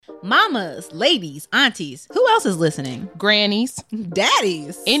Mamas, ladies, aunties, who else is listening? Grannies.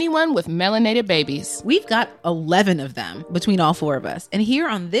 Daddies. Anyone with melanated babies. We've got 11 of them between all four of us. And here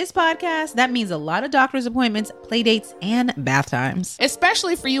on this podcast, that means a lot of doctor's appointments, play dates, and bath times.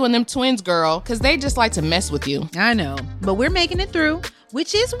 Especially for you and them twins, girl, because they just like to mess with you. I know, but we're making it through,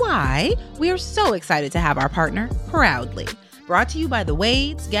 which is why we are so excited to have our partner, Proudly. Brought to you by the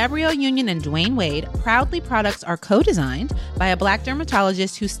Wades, Gabrielle Union, and Dwayne Wade, Proudly products are co-designed by a Black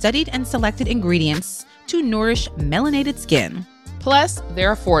dermatologist who studied and selected ingredients to nourish melanated skin. Plus,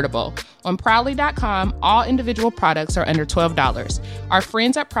 they're affordable. On Proudly.com, all individual products are under $12. Our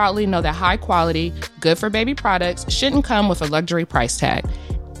friends at Proudly know that high quality, good for baby products shouldn't come with a luxury price tag.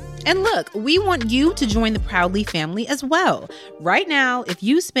 And look, we want you to join the Proudly family as well. Right now, if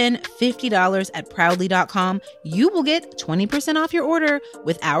you spend $50 at Proudly.com, you will get 20% off your order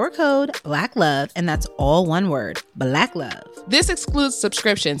with our code BLACKLOVE, and that's all one word, BLACKLOVE. This excludes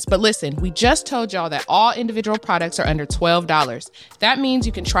subscriptions, but listen, we just told y'all that all individual products are under $12. That means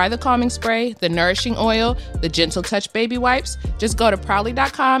you can try the calming spray, the nourishing oil, the gentle touch baby wipes. Just go to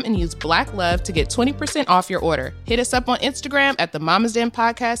Proudly.com and use BLACKLOVE to get 20% off your order. Hit us up on Instagram at the Mama's Den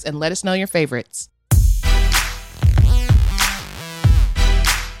Podcast and let us know your favorites.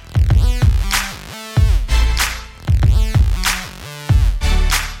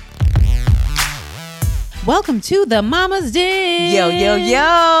 Welcome to the Mama's Den. Yo, yo,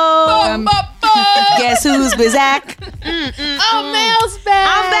 yo. Guess who's back? Oh, Mel's back.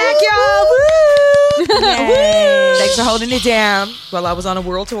 I'm back, y'all. Woo! Yay. Thanks for holding it down while I was on a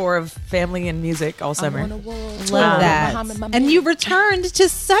world tour of family and music all summer. Love that. And you returned to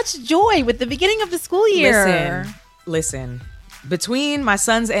such joy with the beginning of the school year. Listen. Between my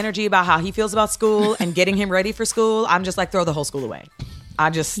son's energy about how he feels about school and getting him ready for school, I'm just like, throw the whole school away.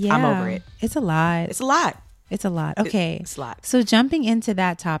 I'm over it. It's a lot. It's a lot. It's a lot. Okay. It's a lot. So jumping into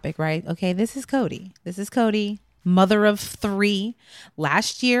that topic, right? Okay, this is Cody. Mother of 3.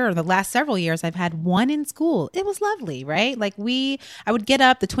 Last year, or the last several years, I've had 1 in school. It was lovely, right? Like I would get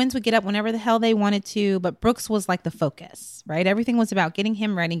up, the twins would get up whenever the hell they wanted to, but Brooks was like the focus, right? Everything was about getting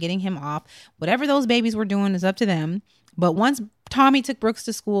him ready, getting him off. Whatever those babies were doing is up to them. But once Tommy took Brooks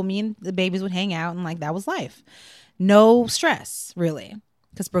to school, me and the babies would hang out, and like that was life. No stress, really.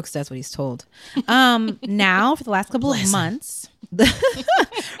 Because Brooks does what he's told. Now, for the last couple of months, the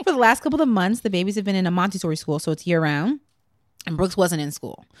babies have been in a Montessori school, so it's year round. And Brooks wasn't in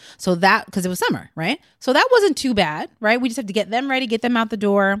school. So that, because it was summer, right? So that wasn't too bad, right? We just have to get them ready, get them out the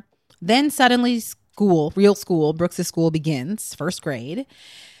door. Then suddenly school, real school, Brooks' school begins, first grade.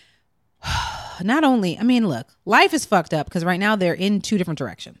 Not only, I mean, look, life is fucked up because right now they're in 2 different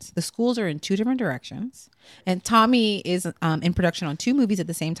directions. The schools are in 2 different directions. And Tommy is in production on 2 movies at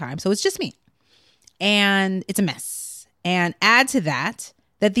the same time. So it's just me. And it's a mess. And add to that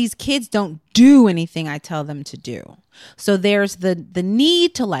these kids don't do anything I tell them to do. So there's the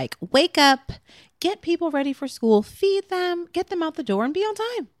need to like wake up, get people ready for school, feed them, get them out the door and be on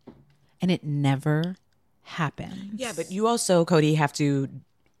time. And it never happens. Yeah, but you also, Cody, have to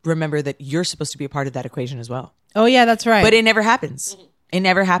remember that you're supposed to be a part of that equation as well. Oh, yeah, that's right. But it never happens. It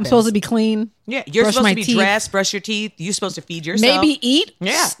never happens. I'm supposed to be clean. Yeah, you're brush supposed my to be teeth. dressed, brush your teeth. You're supposed to feed yourself. Maybe eat?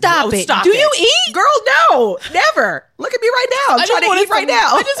 Yeah. Stop it. Stop Do it. you eat? Girl, no. Never. Look at me right now. I'm trying to eat right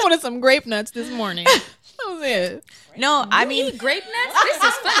now. I just wanted some grape nuts this morning. That was it. No, I mean, eat grape nuts? This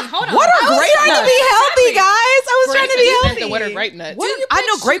is funny. Hold on. what are I was grape trying nuts? to be healthy, guys. I was trying to be healthy. What are grape nuts? I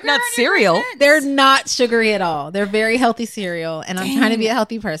know grape nut cereal. They're not sugary at all. They're very healthy cereal, and I'm trying to be a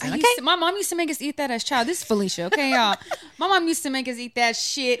healthy person. Okay. My mom used to make us eat that as a child. This is Felicia, okay, y'all? My mom used to make us eat that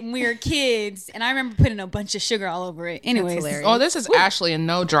shit when we were kids, and I remember putting a bunch of sugar all over it. Anyways, hilarious. Oh, this is Ashley, and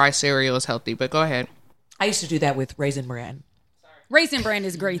no dry cereal is healthy, but go ahead. I used to do that with Raisin Bran. Raisin Bran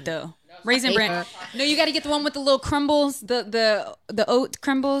is great though. Raisin Bran. No, you got to get the one with the little crumbles, the oat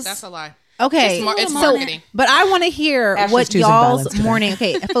crumbles. That's a lie. Okay, It's so, marketing. but I want to hear Ashley's what choosing y'all's violence today. morning.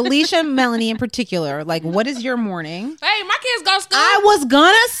 Okay, Felicia, Melanie in particular. Like, what is your morning? Hey, my kids go to school. I was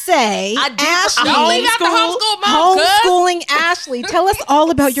gonna say, I did- Ashley, I'm Don't leave out the homeschool mom, cuz. homeschooling Ashley. Tell us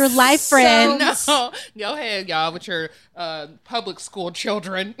all about your life, friend. No. Go ahead, y'all, with your public school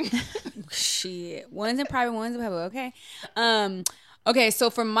children. Shit. One's in private, one's in public. Okay. Okay, so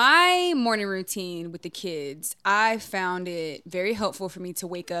for my morning routine with the kids, I found it very helpful for me to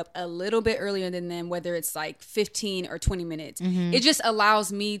wake up a little bit earlier than them, whether it's like 15 or 20 minutes. It just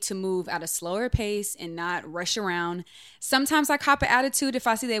allows me to move at a slower pace and not rush around. Sometimes I cop an attitude if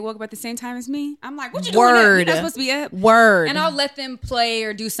I see they woke up at the same time as me. I'm like, what you doing? You're not supposed to be up. Word. And I'll let them play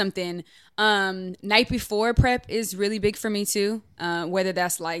or do something. Night before prep is really big for me too. Whether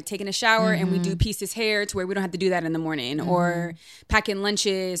that's like taking a shower and we do piece his hair to where we don't have to do that in the morning, or packing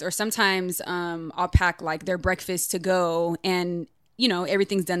lunches, or sometimes I'll pack like their breakfast to go, and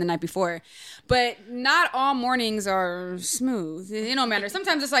everything's done the night before. But not all mornings are smooth. It don't matter.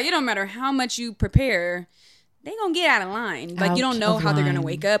 Sometimes it's like, it don't matter how much you prepare, they gonna get out of line. Like, you don't know how they're gonna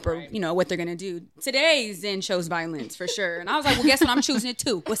wake up, or what they're gonna do. Today Zen chose violence for sure, and I was like, well, guess what? I'm choosing it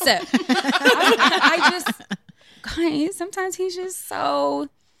too. What's up? Guys, sometimes he's just so.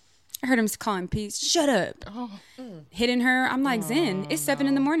 I heard him calling Pete, shut up. Hitting her. I'm like, Zen, it's 7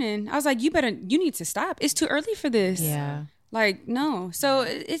 a.m. I was like, you need to stop. It's too early for this. Yeah. Like, no. So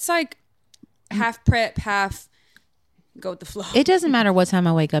it's like half prep, half go with the flow. It doesn't matter what time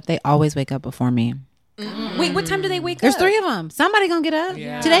I wake up. They always wake up before me. Wait, what time do they wake There's up? 3 of them. Somebody gonna get up.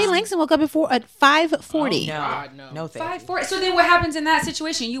 Yeah. Today, Langston woke up at 5:40. No, thank you. 5:40. So then what happens in that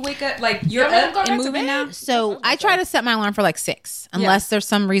situation? You wake up, like, you're up and moving now? So I try to set my alarm for like 6, unless there's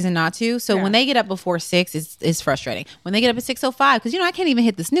some reason not to. So when they get up before 6, it's frustrating. When they get up at 6:05, because I can't even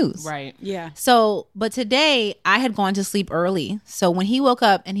hit the snooze. Right. Yeah. So, but today I had gone to sleep early. So when he woke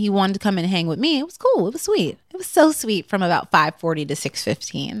up and he wanted to come and hang with me, it was cool. It was sweet. It was so sweet from about 5:40 to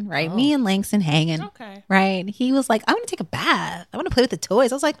 6:15. Right. Me and Langston hanging. Okay. Right. He was like, I want to take a bath. I want to play with the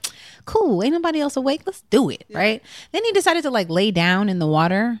toys. I was like, cool. Ain't nobody else awake. Let's do it. Right. Then he decided to like lay down in the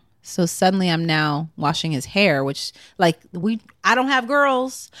water. So suddenly I'm now washing his hair, which I don't have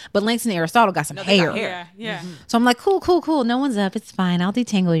girls, but Langston and Aristotle got some hair. Yeah. So I'm like, cool. No one's up. It's fine. I'll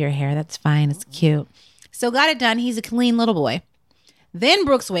detangle your hair. That's fine. It's cute. So got it done. He's a clean little boy. Then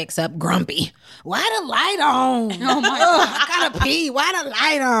Brooks wakes up grumpy. Why the light on? Oh my God. I gotta pee. Why the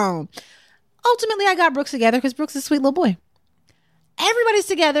light on? Ultimately, I got Brooks together because Brooks is a sweet little boy. Everybody's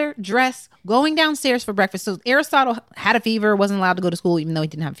together, dressed, going downstairs for breakfast. So Aristotle had a fever, wasn't allowed to go to school, even though he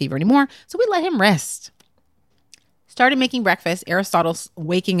didn't have a fever anymore. So we let him rest. Started making breakfast. Aristotle's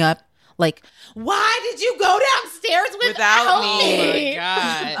waking up like, why did you go downstairs without me? Oh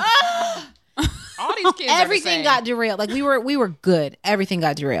my God. All these kids Everything got derailed. Like we were good. Everything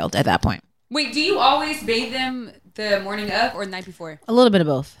got derailed at that point. Wait, do you always bathe them the morning of or the night before? A little bit of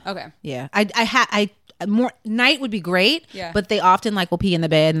both. Okay. Yeah. More night would be great. Yeah. But they often will pee in the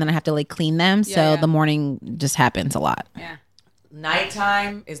bed and then I have to clean them. So yeah. the morning just happens a lot. Yeah.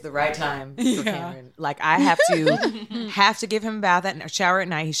 Nighttime is the right time for Cameron. Like, I have to give him a bath shower at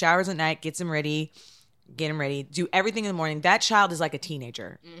night. He showers at night, get him ready, do everything in the morning. That child is like a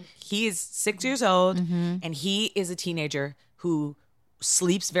teenager. He is 6 years old, and he is a teenager who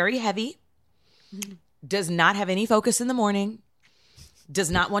sleeps very heavy, does not have any focus in the morning,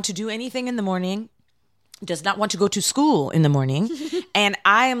 does not want to do anything in the morning, does not want to go to school in the morning. And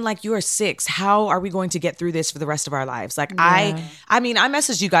I am like, you are 6. How are we going to get through this for the rest of our lives? Like, I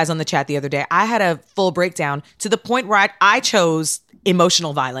messaged you guys on the chat the other day. I had a full breakdown to the point where I chose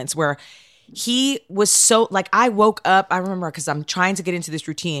emotional violence, where he was so, like, I woke up, I remember, because I'm trying to get into this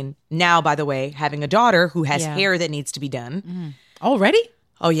routine now, by the way, having a daughter who has hair that needs to be done. Already?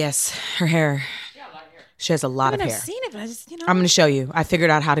 Oh, yes. Her hair. She has a lot of hair. I've seen it, but I just, I'm going to show you. I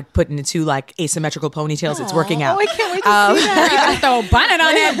figured out how to put into like asymmetrical ponytails. It's working out. Oh, I can't wait to see that. Throw a bonnet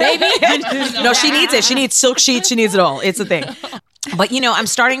on that, baby. No, she needs it. She needs silk sheets. She needs it all. It's a thing. But, I'm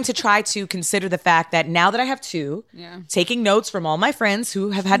starting to try to consider the fact that now that I have 2, taking notes from all my friends who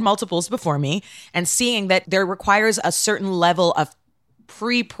have had multiples before me and seeing that there requires a certain level of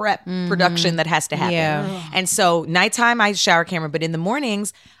pre-prep production that has to happen. Yeah. And so nighttime, I shower Cameron, but in the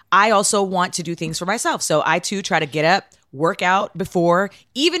mornings, I also want to do things for myself. So I too try to get up, work out before,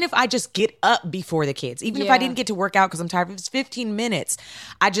 even if I just get up before the kids, even if I didn't get to work out because I'm tired, if it's 15 minutes,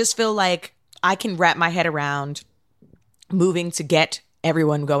 I just feel like I can wrap my head around moving to get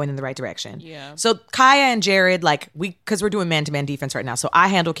everyone going in the right direction. Yeah. So Kaya and Jared, because we're doing man-to-man defense right now, so I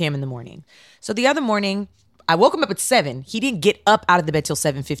handle Cam in the morning. So the other morning, I woke him up at 7. He didn't get up out of the bed till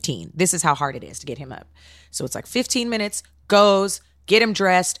 7:15. This is how hard it is to get him up. So it's like 15 minutes, goes, get him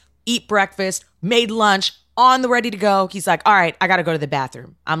dressed, eat breakfast, made lunch, on the ready to go. He's like, all right, I got to go to the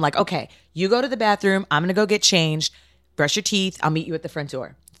bathroom. I'm like, okay, you go to the bathroom. I'm going to go get changed, brush your teeth. I'll meet you at the front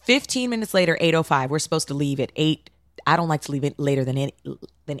door. 15 minutes later, 8:05. We're supposed to leave at 8. I don't like to leave it later than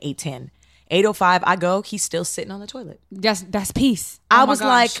 8:10. 8:05, I go. He's still sitting on the toilet. That's peace. I was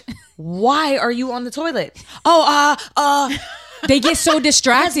like, why are you on the toilet? Oh, They get so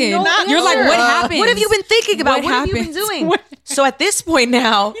distracted. no You're like, answer. what happened? What have you been thinking about? What What have you been happened? doing? So at this point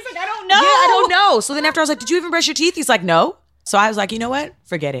now, He's like, I don't know. yeah, I don't know. So then after I was like, did you even brush your teeth? He's like, no. So I was like, you know what?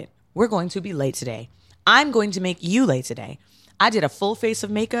 Forget it. We're going to be late today. I'm going to make you late today. I did a full face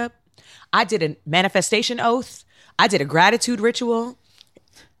of makeup. I did a manifestation oath. I did a gratitude ritual.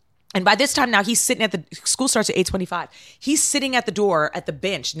 And by this time now, he's sitting at the school starts at 8:25. He's sitting at the door at the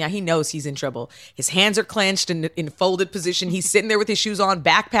bench. Now he knows he's in trouble. His hands are clenched in folded position. He's sitting there with his shoes on,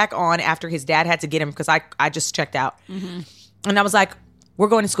 backpack on, after his dad had to get him because I just checked out. And I was like, we're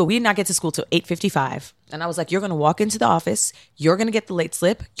going to school. We did not get to school till 8:55. And I was like, you're going to walk into the office. You're going to get the late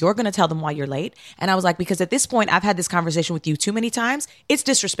slip. You're going to tell them why you're late. And I was like, because at this point, I've had this conversation with you too many times. It's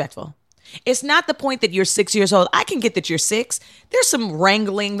disrespectful. It's not the point that you're 6 years old. I can get that you're 6. There's some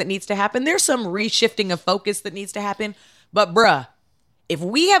wrangling that needs to happen. There's some reshifting of focus that needs to happen. But bruh, if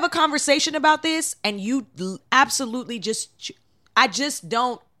we have a conversation about this and you absolutely I just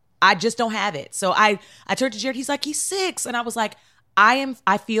don't have it. So I turned to Jared. He's like, he's 6. And I was like,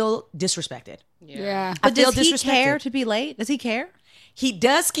 I feel disrespected. Yeah. But does he care to be late? Does he care? He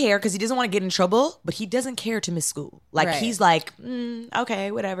does care because he doesn't want to get in trouble, but he doesn't care to miss school. Like, he's like,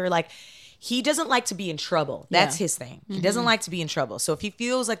 okay, whatever. Like, he doesn't like to be in trouble. That's his thing. He doesn't like to be in trouble. So if he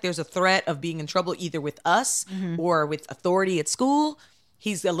feels like there's a threat of being in trouble either with us or with authority at school,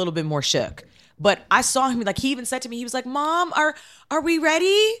 he's a little bit more shook. But I saw him, like, he even said to me, he was like, Mom, are we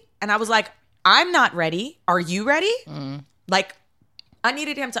ready? And I was like, I'm not ready. Are you ready? Like, I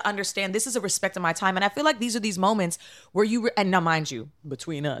needed him to understand this is a respect of my time. And I feel like these are these moments where and now mind you,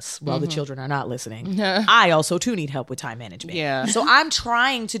 between us, while the children are not listening, I also too need help with time management. Yeah. So I'm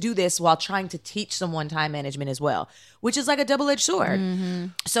trying to do this while trying to teach someone time management as well, which is like a double-edged sword.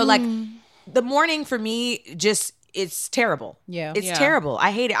 So like the morning for me, it's terrible. Yeah. It's terrible.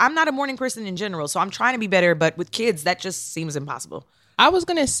 I hate it. I'm not a morning person in general, so I'm trying to be better, but with kids, that just seems impossible. I was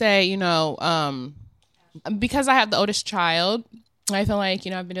going to say, because I have the oldest child, I feel like,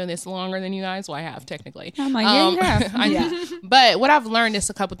 I've been doing this longer than you guys. Well, I have technically. I'm like, yeah, you have. But what I've learned is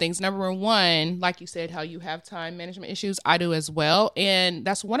a couple things. Number one, like you said, how you have time management issues, I do as well. And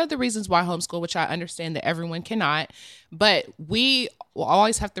that's one of the reasons why I homeschool, which I understand that everyone cannot. But we will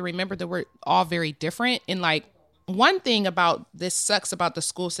always have to remember that we're all very different. And like, one thing about this sucks about the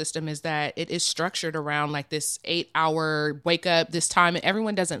school system is that it is structured around like this 8-hour wake up this time, and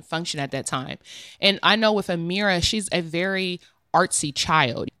everyone doesn't function at that time. And I know with Amira, she's a very artsy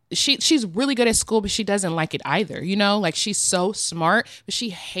child. She's really good at school, but she doesn't like it either. Like she's so smart, but she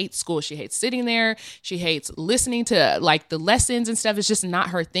hates school. She hates sitting there. She hates listening to like the lessons and stuff. It's just not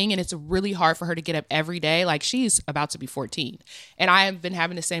her thing. And it's really hard for her to get up every day. Like she's about to be 14. And I have been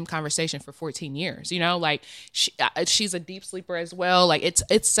having the same conversation for 14 years, like she's a deep sleeper as well. Like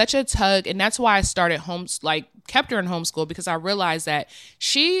it's such a tug. And that's why I started kept her in homeschool, because I realized that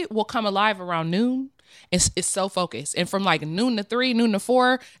she will come alive around noon. It's so focused. And from like noon to 3, noon to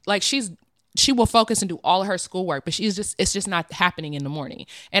 4, like she will focus and do all of her schoolwork, but it's just not happening in the morning.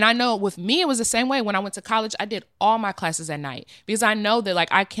 And I know with me, it was the same way. When I went to college, I did all my classes at night because I know that like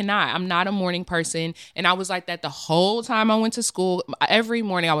I'm not a morning person. And I was like that the whole time I went to school. Every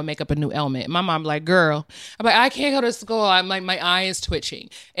morning I would make up a new element. My mom like, girl, I'm like, I can't go to school. I'm like, my eye is twitching.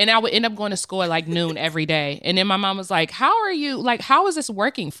 And I would end up going to school at like noon every day. And then my mom was like, how are you? Like, how is this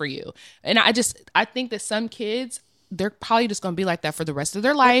working for you? And I think that some kids, they're probably just going to be like that for the rest of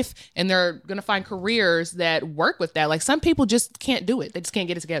their life. And they're going to find careers that work with that. Like some people just can't do it. They just can't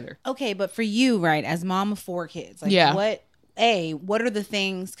get it together. Okay. But for you, right, as mom of 4 kids, like what are the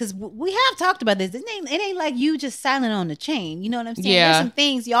things, because we have talked about this. It ain't like you just silent on the chain. You know what I'm saying? Yeah. There's some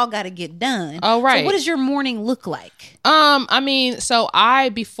things y'all got to get done. Oh, right. So what does your morning look like? I mean, so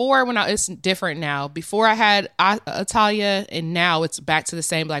it's different now. Before I had Atalia, and now it's back to the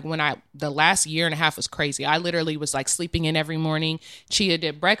same. Like the last year and a half was crazy. I literally was like sleeping in every morning. Chia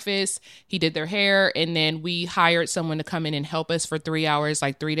did breakfast. He did their hair. And then we hired someone to come in and help us for 3 hours,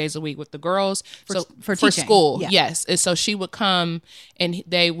 like 3 days a week with the girls. For school. Yeah. Yes. And so she would come and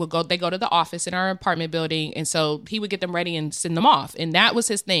they go to the office in our apartment building. And so he would get them ready and send them off. And that was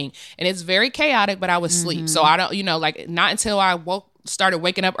his thing. And it's very chaotic, but I would sleep. So I don't, like not until I started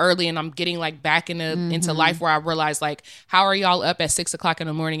waking up early and I'm getting like back into life where I realized like, how are y'all up at 6 o'clock in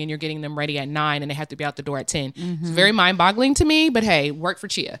the morning and you're getting them ready at 9 and they have to be out the door at 10. It's very mind boggling to me, but hey, work for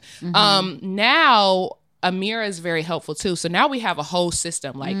Chia. Now Amira is very helpful too. So now we have a whole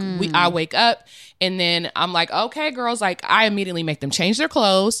system. Like I wake up and then I'm like, okay, girls, like I immediately make them change their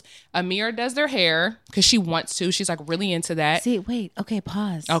clothes. Amira does their hair because she wants to. She's like really into that. See, wait, okay,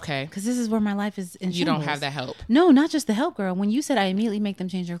 pause. Okay. Because this is where my life is in You shambles. don't have that help. No, not just the help, girl. When you said I immediately make them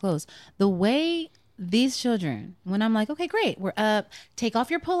change their clothes, the way these children, when I'm like, okay, great, we're up, take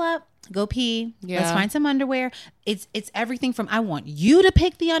off your pull-up, go pee, let's find some underwear. It's everything from I want you to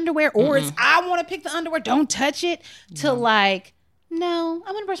pick the underwear or it's I want to pick the underwear, don't touch it, to like, no,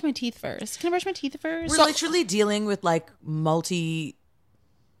 I'm going to brush my teeth first. Can I brush my teeth first? We're literally dealing with like multi-personality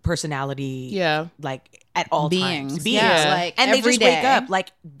personality. Yeah. Like at all Beings. times. Yeah. Like and they every just wake day. up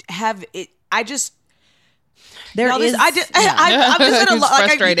like have it. I just. There Y'all, is. I'm just at a He's like you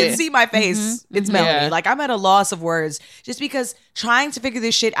frustrated. can see my face. It's Melanie. Yeah. Like I'm at a loss of words just because trying to figure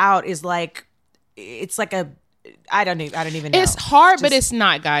this shit out is like, it's like a. I don't even know. It's hard, but it's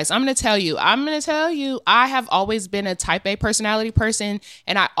not, guys. I'm going to tell you. I have always been a type A personality person,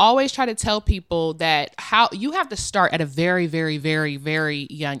 and I always try to tell people that how you have to start at a very, very, very, very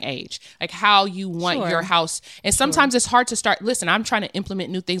young age, like how you want your house. And sometimes it's hard to start. Listen, I'm trying to implement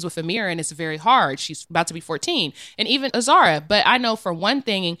new things with Amira, and it's very hard. She's about to be 14, and even Azara. But I know for one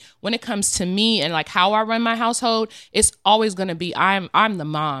thing, when it comes to me and like how I run my household, it's always going to be I'm the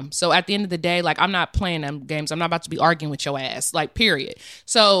mom. So at the end of the day, like I'm not playing them games. I'm not about to be arguing with your ass, like, period.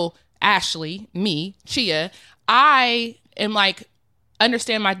 So Ashley, me, Chia, I am like,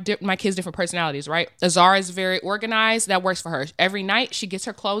 understand my kids' different personalities, right? Azara is very organized. That works for her. Every night she gets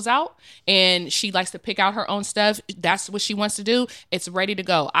her clothes out and she likes to pick out her own stuff. That's what she wants to do. It's ready to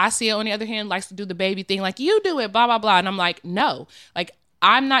go. Asia, on the other hand, likes to do the baby thing, like, you do it, blah, blah, blah. And I'm like, no, like,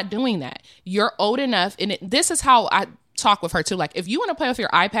 I'm not doing that. You're old enough. And this is how I talk with her too. Like, if you want to play with your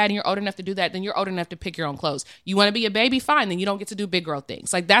iPad and you're old enough to do that, then you're old enough to pick your own clothes. You want to be a baby, fine, then you don't get to do big girl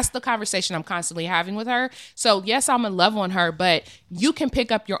things. Like, that's the conversation I'm constantly having with her. So yes, I'm in love on her, but you can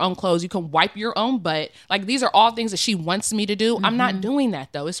pick up your own clothes, you can wipe your own butt. Like, these are all things that she wants me to do. I'm not doing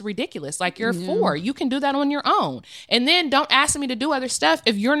that though. It's ridiculous. Like, you're 4, you can do that on your own. And then don't ask me to do other stuff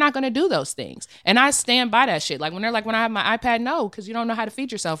if you're not going to do those things. And I stand by that shit. Like, when they're like, when I have my iPad, no, because you don't know how to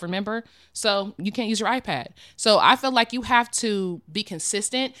feed yourself, remember? So you can't use your iPad. So I feel like you have to be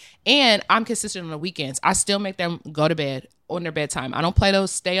consistent, and I'm consistent on the weekends. I still make them go to bed on their bedtime. I don't play those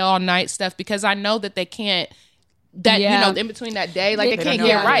stay all night stuff because I know that they can't, that, you know, in between that day, like, they can't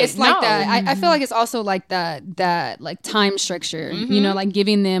get right. It's like that. I feel like it's also like that like time structure, you know, like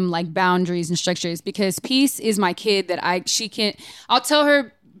giving them like boundaries and structures, because Peace is my kid that I'll tell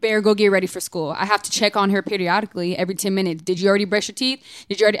her, Bear, go get ready for school. I have to check on her periodically every 10 minutes. Did you already brush your teeth?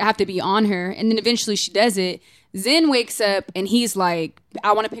 Did you already have to be on her? And then eventually she does it. Zen wakes up and he's like,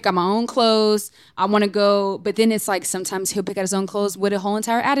 I want to pick out my own clothes. I want to go. But then it's like sometimes he'll pick out his own clothes with a whole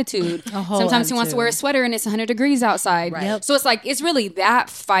entire attitude. Sometimes he wants to wear a sweater and it's 100 degrees outside. Right. Yep. So it's like, it's really that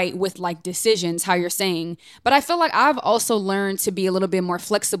fight with like decisions, how you're saying. But I feel like I've also learned to be a little bit more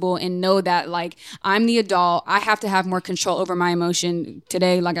flexible and know that like I'm the adult. I have to have more control over my emotion.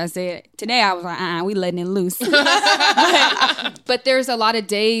 Today, like I said, I was like, we letting it loose. but there's a lot of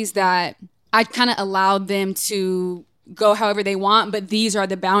days that I kind of allowed them to go however they want, but these are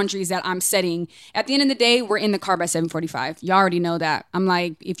the boundaries that I'm setting. At the end of the day, we're in the car by 7:45. You already know that. I'm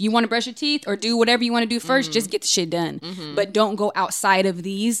like, if you want to brush your teeth or do whatever you want to do first, just get the shit done. But don't go outside of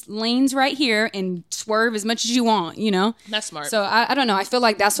these lanes right here and swerve as much as you want, you know? That's smart. So I don't know. I feel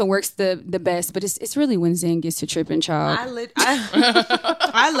like that's what works the best, but it's really when Zen gets to tripping, child.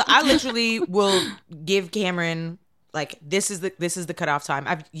 I literally will give Cameron, like, this is the cutoff time.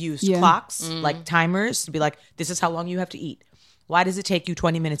 I've used clocks, like timers, to be like, this is how long you have to eat. Why does it take you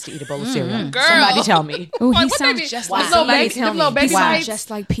 20 minutes to eat a bowl of cereal? Girl. Somebody tell me. Oh, he sounds just like baby bites. just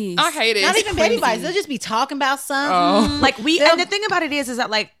like Peace. I hate it. Not even baby bites. They'll just be talking about something. Like, and the thing about it is that,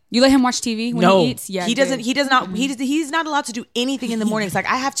 like, You let him watch TV when he eats? Yeah, he doesn't. He does not. He's not allowed to do anything in the mornings. Like,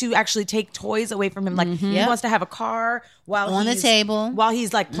 I have to actually take toys away from him. Like, he wants to have a car while on the table while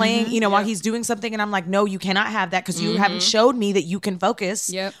he's like playing. You know, while he's doing something, and I'm like, no, you cannot have that because you haven't showed me that you can focus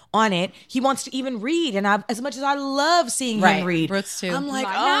on it. He wants to even read, and as much as I love seeing him read, Brooks too. I'm like,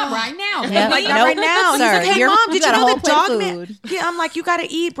 not right now. Yep. like, not right now. Sir, He's like, hey, mom, did you got a know whole that plate dog of man? food. Yeah, I'm like, you got to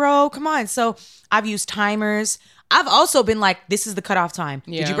eat, bro. Come on. So I've used timers. I've also been like, this is the cutoff time.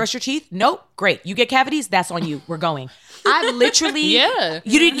 Did you brush your teeth? Nope. Great. You get cavities? That's on you. We're going. I've literally, you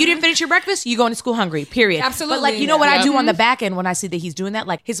didn't finish your breakfast? You going to school hungry, period. Absolutely. But like, you know what I do on the back end when I see that he's doing that?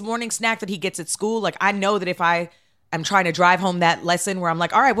 Like, his morning snack that he gets at school, like, I know that if I'm trying to drive home that lesson where I'm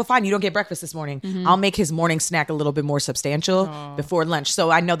like, all right, well, fine, you don't get breakfast this morning. I'll make his morning snack a little bit more substantial before lunch.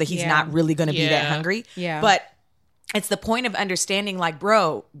 So I know that he's not really going to be that hungry. Yeah. But it's the point of understanding, like,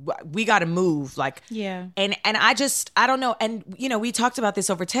 bro, we got to move. Like, and I don't know. And, you know, we talked about this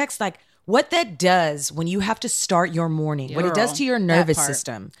over text, like, what that does when you have to start your morning, what it does to your nervous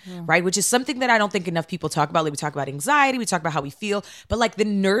system, right? Which is something that I don't think enough people talk about. Like, we talk about anxiety, we talk about how we feel, but like the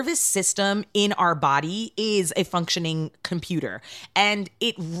nervous system in our body is a functioning computer, and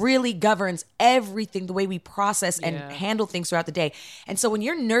it really governs everything, the way we process and handle things throughout the day. And so when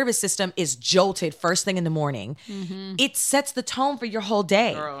your nervous system is jolted first thing in the morning, it sets the tone for your whole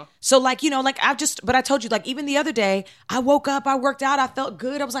day. So like, you know, like but I told you, like, even the other day, I woke up, I worked out, I felt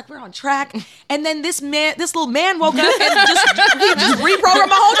good. I was like, we're on track. And then this little man woke up and just reprogrammed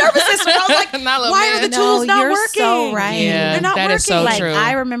my whole not little Why are man. the tools not you're working? so right. Yeah, They're not that working. is so Like true.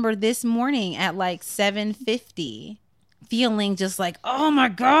 I remember this morning at like 7:50 feeling just like, oh my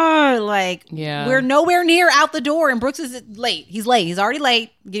God, like Yeah. we're nowhere near out the door and Brooks is late. He's late. He's already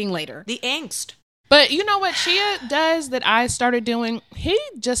late, getting later. The angst. But you know what Chia does that I started doing? He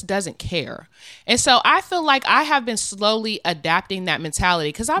just doesn't care. And so I feel like I have been slowly adapting that mentality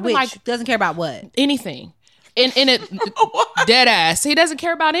because I've been Which like, doesn't care about what? anything. In it, dead ass. He doesn't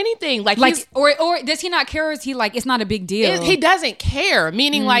care about anything. Like he's, or does he not care? Or is he like it's not a big deal? he doesn't care.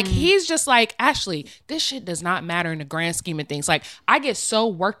 Meaning like he's just like, Ashley, this shit does not matter in the grand scheme of things. Like I get so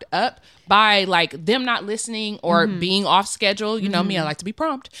worked up by like them not listening or being off schedule. You know me, I like to be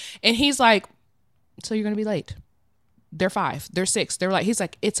prompt. And he's like, so you're gonna be late. They're 5, they're 6. They're like, he's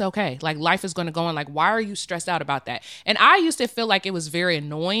like, it's okay. Like life is going to go on. Like, why are you stressed out about that? And I used to feel like it was very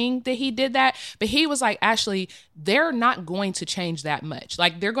annoying that he did that. But he was like, Ashley, they're not going to change that much.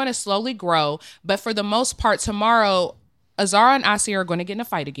 Like they're going to slowly grow. But for the most part, tomorrow, Azara and Asia are going to get in a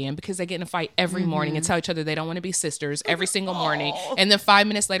fight again because they get in a fight every morning and tell each other they don't want to be sisters every single morning. And then 5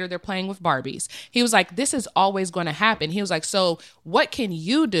 minutes later, they're playing with Barbies. He was like, this is always going to happen. He was like, so what can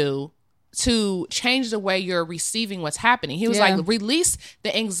you do to change the way you're receiving what's happening? He was like, release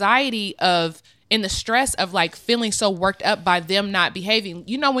the anxiety of and the stress of like feeling so worked up by them not behaving.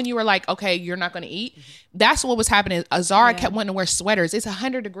 You know, when you were like, okay, you're not going to eat. That's what was happening. Azara kept wanting to wear sweaters. It's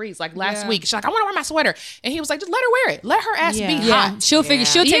 100 degrees. Like last week, she's like, I want to wear my sweater. And he was like, just let her wear it. Let her ass be hot. She'll figure.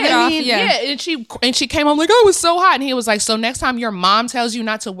 She'll take it I off. mean, and she came home like, oh, it was so hot. And he was like, so next time your mom tells you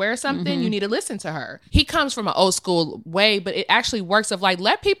not to wear something, you need to listen to her. He comes from an old school way, but it actually works of like,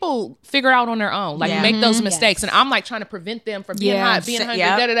 let people figure out on their own, like make those mistakes. And I'm like trying to prevent them from being hot, being hungry,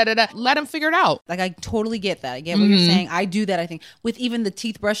 let them figure it out. Like I totally get that. I get what you're saying. I do that. I think with even the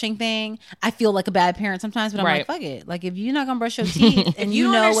teeth brushing thing, I feel like a bad parent sometimes, but I'm like, fuck it. Like if you're not gonna brush your teeth and you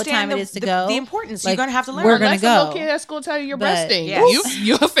don't know what time understand it is to go, the importance, like, you're gonna have to learn. We're gonna Let go. little kid at school tell you you're But- breasting. Yes.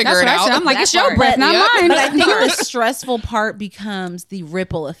 You'll figure it out. I'm like, That it's your part. breath, not mine. But I think the stressful part becomes the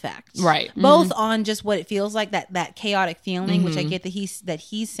ripple effect, Right. Both on just what it feels like, that chaotic feeling, which I get that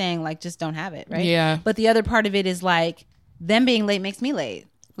he's saying like just don't have it, right? Yeah. But the other part of it is like them being late makes me late.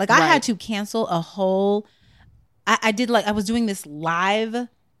 Like I had to cancel a whole. I was doing this live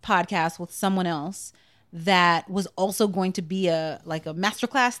podcast with someone else that was also going to be a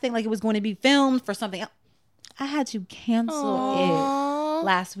masterclass thing, like it was going to be filmed for something else. I had to cancel it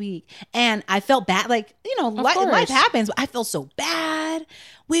last week. And I felt bad. Like, you know, life happens. But I felt so bad.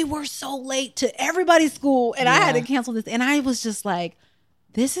 We were so late to everybody's school and I had to cancel this. And I was just like,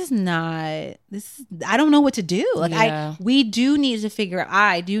 I don't know what to do. Like I do need to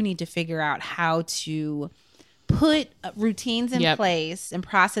figure out how to put routines in place and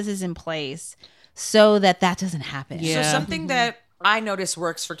processes in place so that doesn't happen. So something that I notice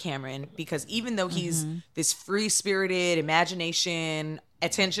works for Cameron, because even though he's this free-spirited, imagination,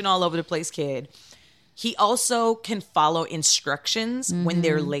 attention all over the place kid, he also can follow instructions when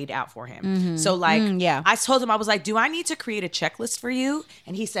they're laid out for him. So like, I told him, I was like, do I need to create a checklist for you?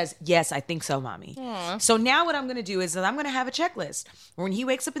 And he says, yes, I think so, mommy. So now what I'm going to do is that I'm going to have a checklist. When he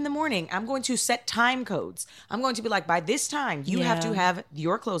wakes up in the morning, I'm going to set time codes. I'm going to be like, by this time, you have to have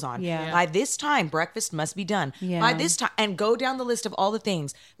your clothes on. By this time, breakfast must be done. By this time, and go down the list of all the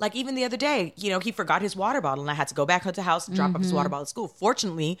things. Like even the other day, you know, he forgot his water bottle and I had to go back to the house and drop off his water bottle at school.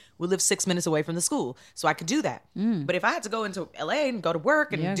 Fortunately, we live 6 minutes away from the school, so I could do that. But if I had to go into LA and go to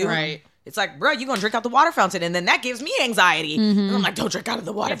work and do it, it's like, bro, you're going to drink out the water fountain. And then that gives me anxiety. And I'm like, don't drink out of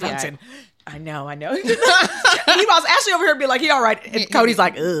the water fountain. I know. Meanwhile, Ashley over here be like, he all right. And Cody's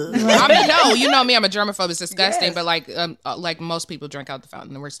like, ugh. I mean, no, you know me, I'm a germaphobe. It's disgusting. But like most people drink out the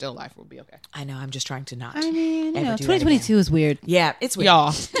fountain and we're still alive. We'll be okay. I know. I'm just trying to not. I mean, you know, do that 2022 is weird. Yeah, it's weird.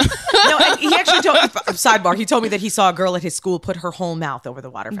 Y'all. No, and he actually told sidebar. He told me that he saw a girl at his school put her whole mouth over the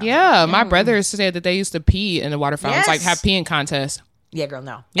water fountain. Yeah, my brothers said that they used to pee in the water fountains, like Yes. have peeing contests. Yeah, girl,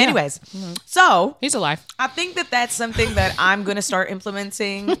 no. Anyways, so He's alive. I think that that's something that I'm going to start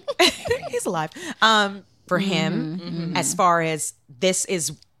implementing. He's alive. For him, as far as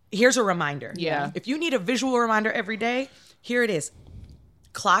here's a reminder. Yeah. If you need a visual reminder every day, here it is.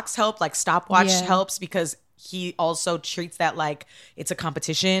 Clocks help, like stopwatch helps, because he also treats that like it's a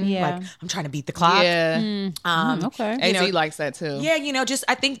competition. Yeah. Like I'm trying to beat the clock. Yeah. Okay. AZ likes that too. Yeah, you know,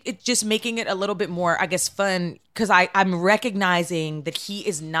 I think it's just making it a little bit more, I guess, fun, because I'm recognizing that he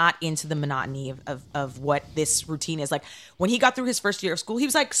is not into the monotony of what this routine is. Like when he got through his first year of school, he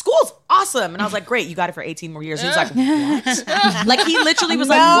was like, school's awesome. And I was like, great, you got it for 18 more years. He was like, what? Like, he literally was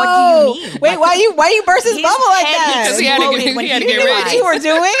like, what do you mean? Wait, why you burst his His bubble like head that? Because he had to exploded get, when he had to he get knew ready. What you were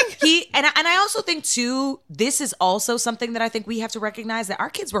doing? And I also think too, this is also something that I think we have to recognize, that our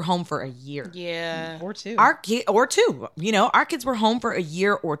kids were home for a year. Yeah. Or two. Our kid or two, you know, our kids were home for a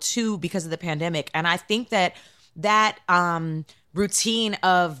year or two because of the pandemic. And I think that routine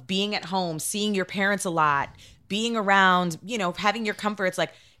of being at home, seeing your parents a lot, being around, you know, having your comforts,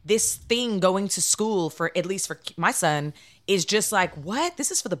 like this thing going to school, for at least for my son, is just like, what?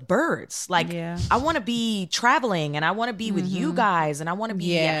 This is for the birds. Like, Yeah. I want to be traveling and I want to be with you guys and I want to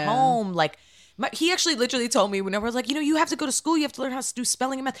be at Yeah. home. Like, he actually literally told me whenever I was like, you know, you have to go to school, you have to learn how to do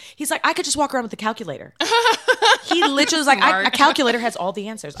spelling and math. He's like, I could just walk around with a calculator. He literally was like, a calculator has all the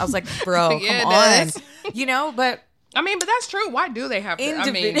answers. I was like, bro, Yeah, come it on. does. You know, but I mean, but that's true. Why do they have to?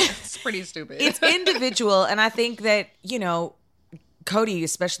 I mean, it's pretty stupid. it's individual. And I think that, you know, Cody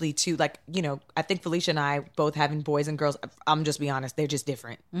especially too, like, you know, I think Felicia and I both having boys and girls, I'm just be honest, they're just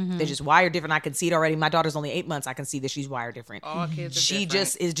different. They're just wired different. I can see it already. My daughter's only 8 months. I can see that she's wired different. All kids are She different.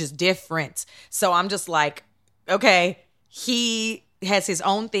 just is just different. So I'm just like, okay, he has his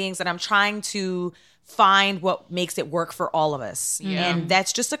own things and I'm trying to find what makes it work for all of us. Yeah. And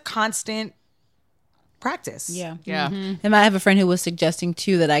that's just a constant practice. Yeah. Yeah. And I have a friend who was suggesting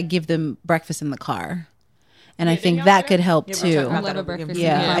too that I give them breakfast in the car. And I think y'all that do could help Yeah, we too. were talking I about love that a breakfast. in the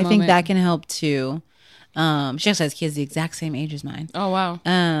Yeah, car I think moment. that can help too. She actually has kids the exact same age as mine. Oh, wow.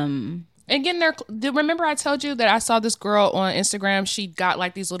 Um, And getting there, remember I told you that I saw this girl on Instagram. She got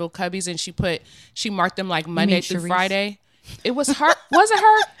like these little cubbies and she marked them like Monday through Sharice? Friday. It was her. Was it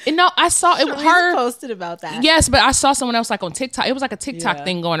her? No, I saw it. Her. posted about that. Yes, but I saw someone else like on TikTok. It was like a TikTok Yeah.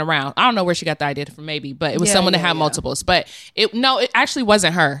 thing going around. I don't know where she got the idea from, maybe, but it was Yeah, someone that yeah, had yeah. multiples. But it actually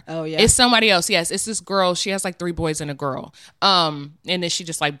wasn't her. Oh, yeah? It's somebody else. Yes, it's this girl. She has like 3 boys and a girl. And then she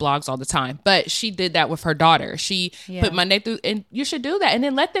just like blogs all the time. But she did that with her daughter. She put Monday through, and you should do that, and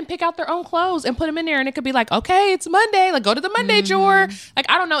then let them pick out their own clothes and put them in there, and it could be like, okay, it's Monday. Like, go to the Monday drawer. Like,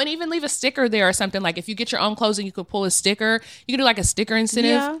 I don't know, and even leave a sticker there or something. Like, if you get your own clothes and you could pull a sticker, you could do like a sticker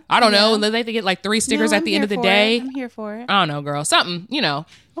incentive. Yeah. I don't know, and then they get like 3 stickers No, at I'm the end here of the for day. it. I'm here for it. I don't know, girl. Something, you know.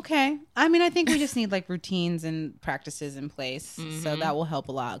 Okay. I mean, I think we just need like routines and practices in place. So that will help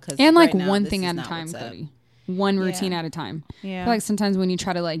a lot. Cause And like right now, one this thing is at a not time, what's up. Cody. One routine at a time. Yeah. I feel like sometimes when you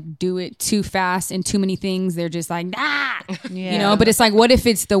try to like do it too fast and too many things, they're just like, nah. Yeah. You know, but it's like, what if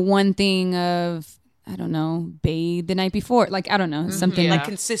it's the one thing of, I don't know, bathe the night before? Like, I don't know, something Yeah. like like,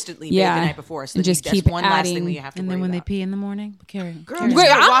 consistently Yeah. the night before. So And just that's keep one last adding. thing that you have to And worry then when they about. pee in the morning, carry. Girl, carry. you Great.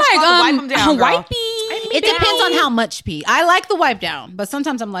 gotta I'm wash like, off and wipe 'em down, girl. wipey. It depends on how much pee. I like the wipe down, but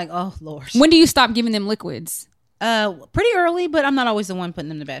sometimes I'm like, oh Lord. When do you stop giving them liquids? Pretty early, but I'm not always the one putting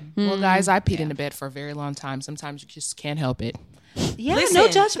them to bed. Well, guys, I peed in the bed for a very long time. Sometimes you just can't help it. Yeah, Listen. no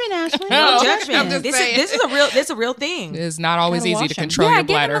judgment, Ashley. No I'm judgment. just This saying. is a real thing. It's not always Gotta easy wash to 'em. control Yeah, your give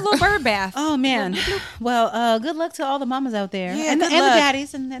them bladder. a little bird bath. Oh man. Well, good luck to all the mamas out there. Yeah, and the good luck.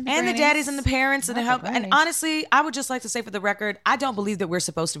 daddies and the And the grannies. daddies and the parents and the help. And grannies. honestly, I would just like to say for the record, I don't believe that we're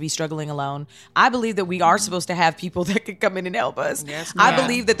supposed to be struggling alone. I believe that we are supposed to have people that can come in and help us. Yes, I ma'am.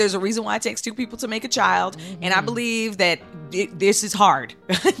 believe that there's a reason why it takes 2 people to make a child. And I believe that this is hard.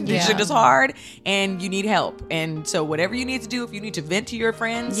 This shit is hard and you need help. And so whatever you need to do, if you need to vent to your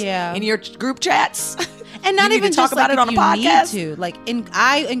friends in your group chats, And not you even need to talk just about like it on a if you podcast. need to. Like,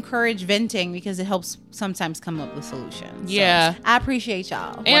 I encourage venting because it helps sometimes come up with solutions. So, Yeah. I appreciate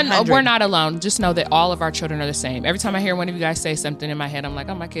y'all. And 100. we're not alone. Just know that all of our children are the same. Every time I hear one of you guys say something in my head, I'm like,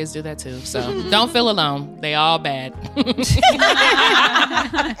 oh, my kids do that too. So don't feel alone. They all bad.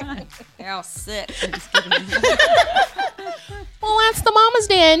 They're all sick. Well, that's the mama's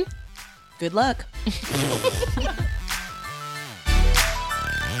den. Good luck.